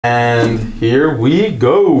And here we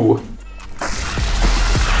go.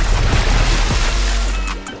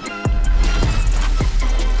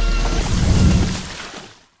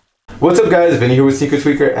 What's up guys, Vinny here with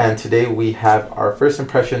SneakrTweakr, and today we have our first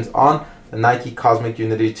impressions on the Nike Cosmic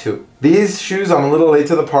Unity 2. These shoes, I'm a little late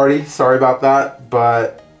to the party, sorry about that,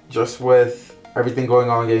 but just with everything going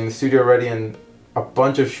on, getting the studio ready and a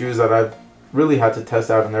bunch of shoes that I've really had to test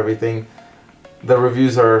out and everything, the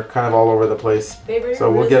reviews are kind of all over the place. Babe,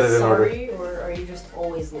 so we'll get it in order. Or are you just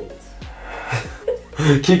always late?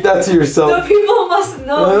 Keep that to yourself. The people must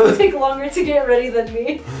know you take longer to get ready than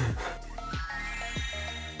me.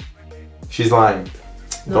 She's lying.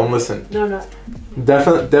 No. Don't listen. No, no.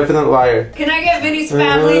 Definite liar. Can I get Vinny's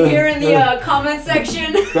family here in the comment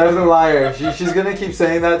section? Definite liar. She's gonna keep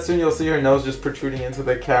saying that. Soon you'll see her nose just protruding into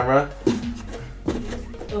the camera.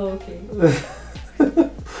 Oh, okay.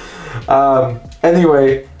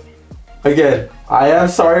 Anyway, again, I am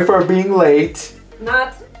sorry for being late.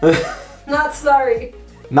 Not sorry.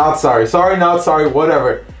 Not sorry. Sorry, not sorry,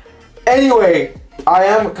 whatever. Anyway, I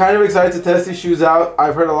am kind of excited to test these shoes out.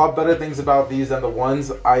 I've heard a lot better things about these than the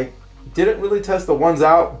ones. I didn't really test the ones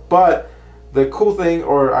out, but the cool thing,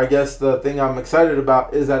 or I guess the thing I'm excited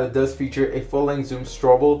about, is that it does feature a full-length zoom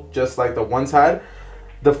strobel, just like the ones had.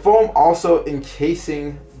 The foam also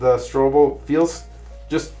encasing the strobel feels,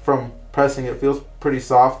 just from pressing it, feels pretty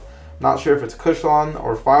soft. Not sure if it's cushion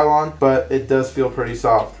or Phylon, but it does feel pretty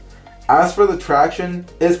soft. As for the traction,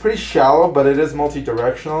 it's pretty shallow, but it is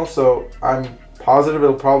multi-directional, so I'm positive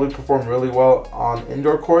it'll probably perform really well on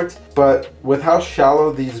indoor courts. But with how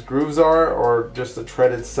shallow these grooves are, or just the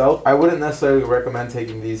tread itself, I wouldn't necessarily recommend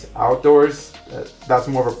taking these outdoors. That's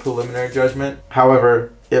more of a preliminary judgment.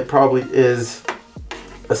 However, it probably is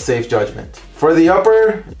a safe judgment. For the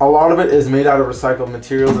upper, a lot of it is made out of recycled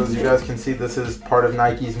materials. As you guys can see, this is part of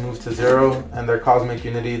Nike's move to zero and their Cosmic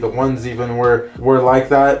Unity. The ones even were like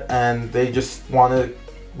that, and they just want to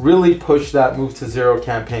really push that move to zero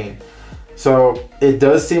campaign. So it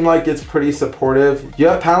does seem like it's pretty supportive. You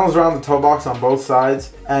have panels around the toe box on both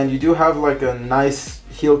sides, and you do have like a nice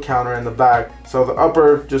heel counter in the back. So the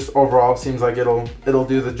upper just overall seems like it'll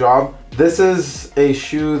do the job. This is a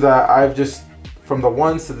shoe that I've just, from the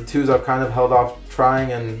ones to the twos, I've kind of held off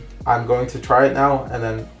trying, and I'm going to try it now and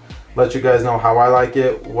then let you guys know how I like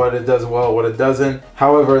it, what it does well, what it doesn't.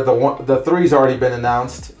 However, the three's already been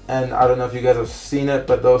announced, and I don't know if you guys have seen it,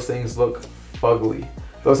 but those things look fugly.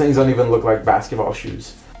 Those things don't even look like basketball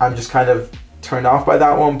shoes. I'm just kind of turned off by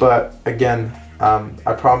that one, but again,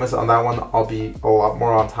 I promise on that one I'll be a lot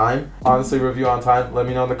more on time. Honestly, review on time. Let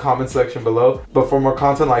me know in the comment section below. But for more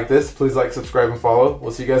content like this, please like, subscribe, and follow.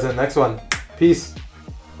 We'll see you guys in the next one. Peace.